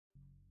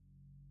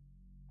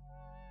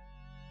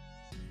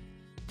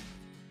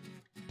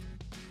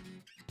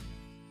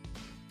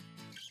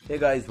Hey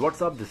guys,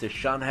 what's up? This is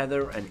Shan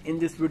Heather, and in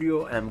this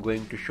video I'm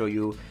going to show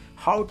you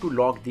how to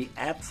lock the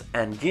apps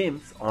and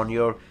games on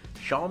your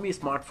Xiaomi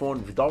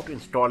smartphone without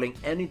installing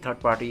any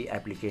third-party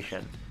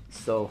application.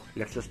 So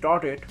let's just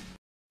start it.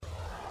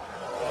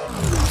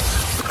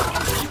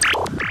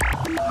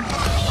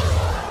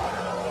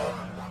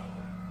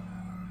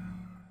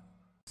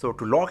 So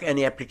to lock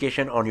any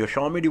application on your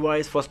Xiaomi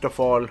device, first of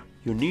all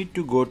you need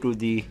to go to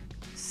the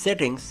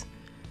settings.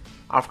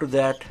 After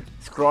that,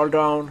 scroll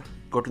down,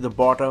 go to the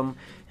bottom,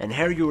 and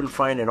here you will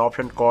find an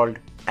option called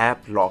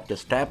app lock.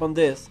 Just tap on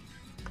this.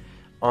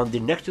 On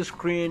the next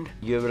screen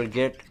you will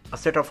get a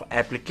set of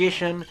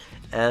application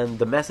and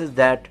the message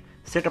that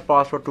set a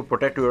password to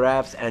protect your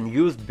apps and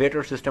use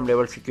better system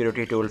level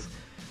security tools.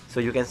 So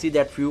you can see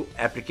that few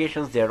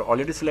applications, they are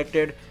already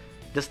selected.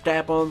 Just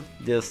tap on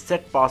the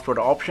set password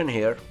option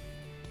here,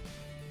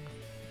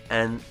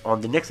 and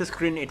on the next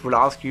screen it will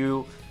ask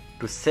you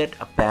to set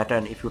a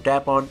pattern. If you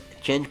tap on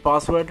change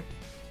password,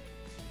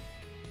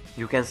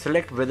 you can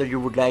select whether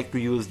you would like to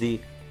use the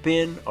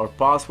PIN or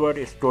password.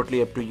 It's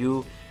totally up to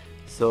you.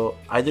 So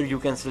either you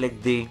can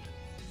select the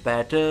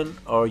pattern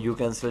or you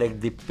can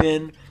select the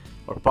PIN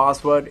or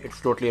password.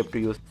 It's totally up to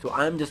you. So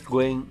I'm just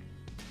going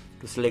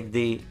to select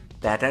the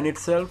pattern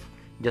itself.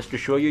 Just to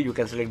show you, you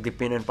can select the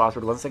PIN and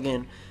password once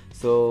again.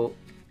 So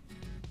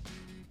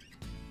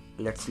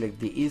let's select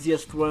the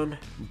easiest one,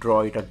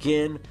 draw it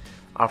again.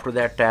 After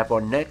that, tap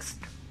on next,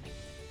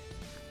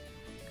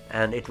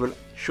 and it will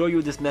show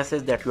you this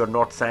message that you are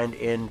not signed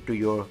in to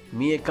your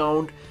Mi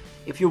account.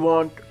 If you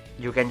want,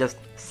 you can just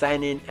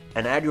sign in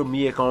and add your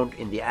Mi account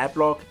in the app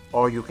lock,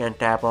 or you can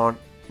tap on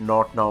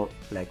not now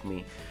like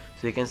me.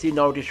 So you can see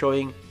now it is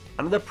showing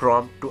another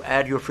prompt to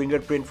add your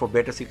fingerprint for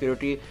better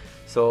security.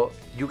 So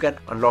you can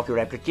unlock your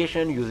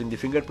application using the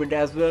fingerprint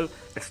as well.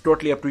 It's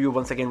totally up to you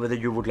once again whether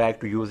you would like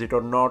to use it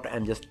or not.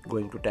 I'm just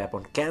going to tap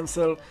on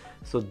cancel.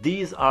 So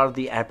these are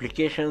the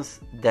applications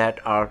that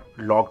are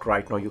locked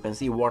right now. You can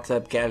see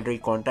WhatsApp, Gallery,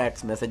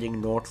 Contacts,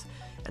 Messaging, Notes,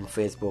 and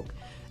Facebook.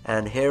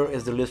 And here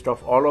is the list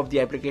of all of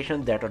the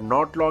applications that are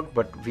not locked,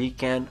 but we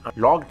can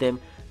lock them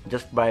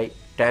just by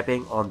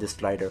tapping on this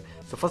slider.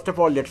 So first of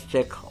all, let's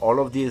check all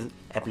of these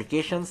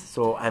applications.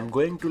 So I'm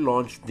going to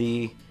launch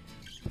the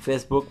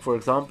Facebook, for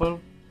example,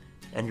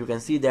 and you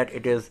can see that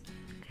it is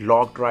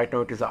locked right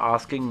now. It is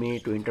asking me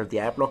to enter the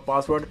app lock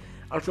password,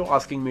 also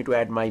asking me to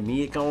add my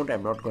Mi account.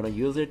 I'm not going to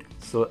use it.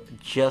 So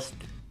just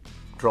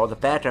draw the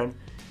pattern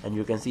and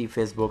you can see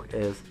Facebook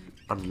is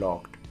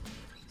unlocked.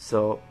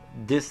 So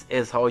this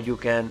is how you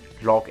can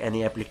lock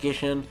any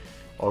application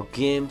or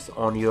games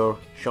on your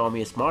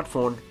Xiaomi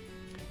smartphone.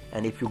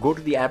 And if you go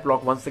to the app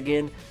lock once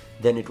again,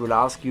 then it will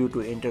ask you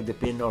to enter the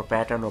PIN or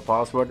pattern or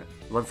password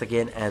once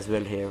again as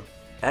well here.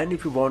 And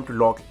if you want to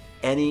lock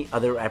any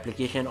other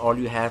application, all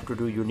you have to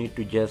do, you need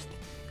to just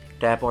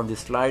tap on this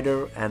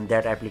slider and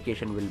that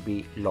application will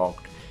be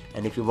locked.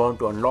 And if you want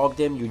to unlock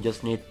them, you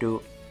just need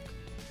to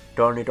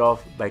turn it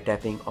off by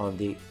tapping on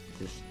this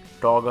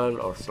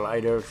toggle or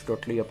slider. It's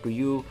totally up to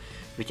you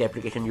which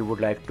application you would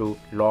like to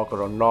lock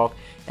or unlock.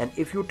 And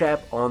if you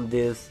tap on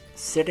this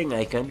setting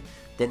icon,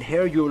 then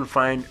here you will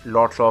find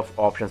lots of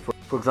options.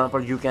 For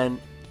example, you can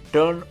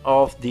turn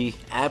off the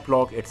app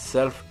lock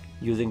itself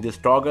using this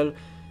toggle.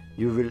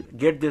 You will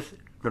get this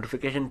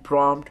notification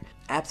prompt.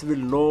 Apps will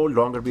no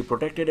longer be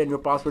protected and your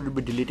password will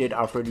be deleted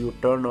after you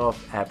turn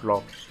off app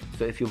lock.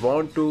 So if you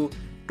want to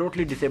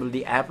totally disable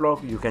the app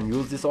lock, you can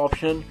use this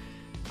option.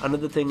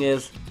 Another thing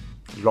is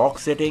lock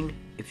setting.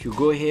 If you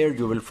go here,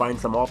 you will find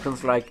some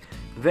options like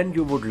when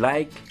you would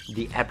like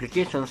the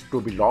applications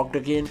to be locked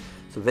again.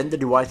 So when the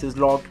device is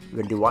locked,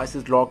 when device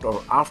is locked,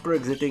 or after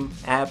exiting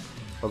app,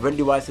 or when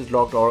device is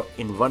locked, or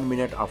in 1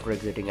 minute after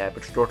exiting app.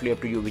 It's totally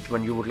up to you which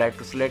one you would like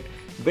to select.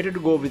 Better to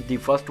go with the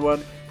first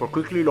one for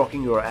quickly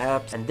locking your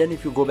apps. And then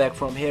if you go back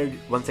from here,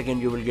 once again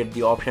you will get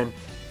the option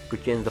to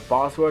change the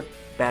password,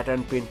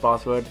 pattern, PIN,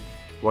 password,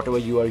 whatever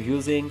you are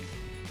using.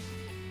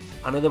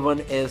 Another one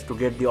is to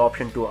get the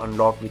option to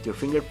unlock with your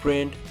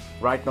fingerprint.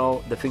 Right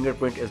now the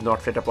fingerprint is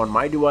not set up on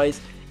my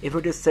device. If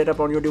it is set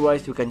up on your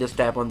device, you can just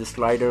tap on the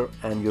slider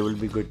and you will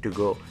be good to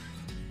go.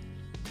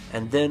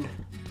 And then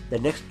the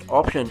next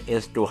option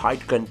is to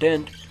hide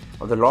content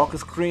on the lock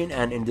screen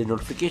and in the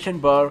notification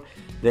bar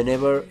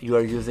whenever you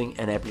are using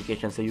an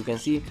application. So you can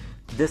see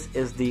this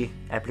is the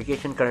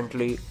application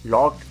currently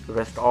locked,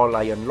 rest all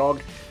I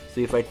unlocked.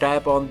 So if I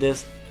tap on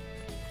this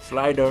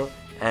slider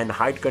and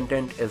hide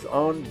content is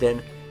on,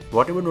 then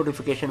whatever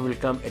notification will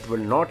come, it will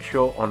not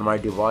show on my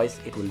device,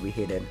 it will be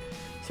hidden.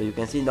 So you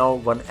can see now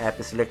one app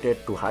is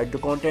selected to hide the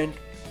content.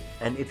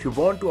 And if you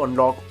want to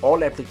unlock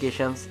all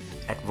applications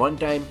at one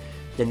time,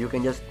 then you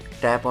can just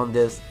tap on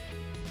this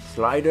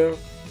slider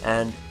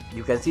and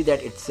you can see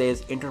that it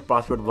says enter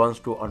password once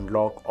to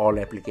unlock all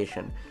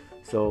application.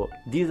 So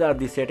these are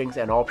the settings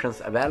and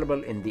options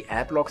available in the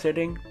app lock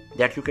setting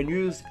that you can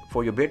use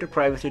for your better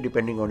privacy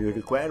depending on your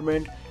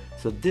requirement.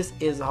 So this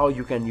is how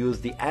you can use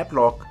the app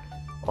lock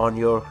on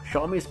your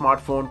Xiaomi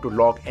smartphone to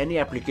lock any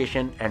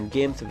application and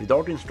games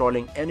without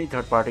installing any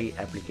third-party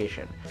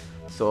application.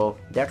 So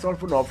that's all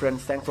for now,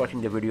 friends. Thanks for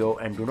watching the video,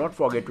 and do not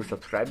forget to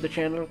subscribe the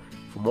channel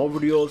for more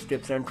videos,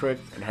 tips and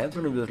tricks and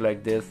hands-on reviews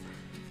like this.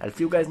 I'll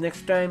see you guys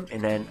next time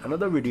in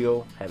another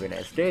video. Have a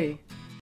nice day.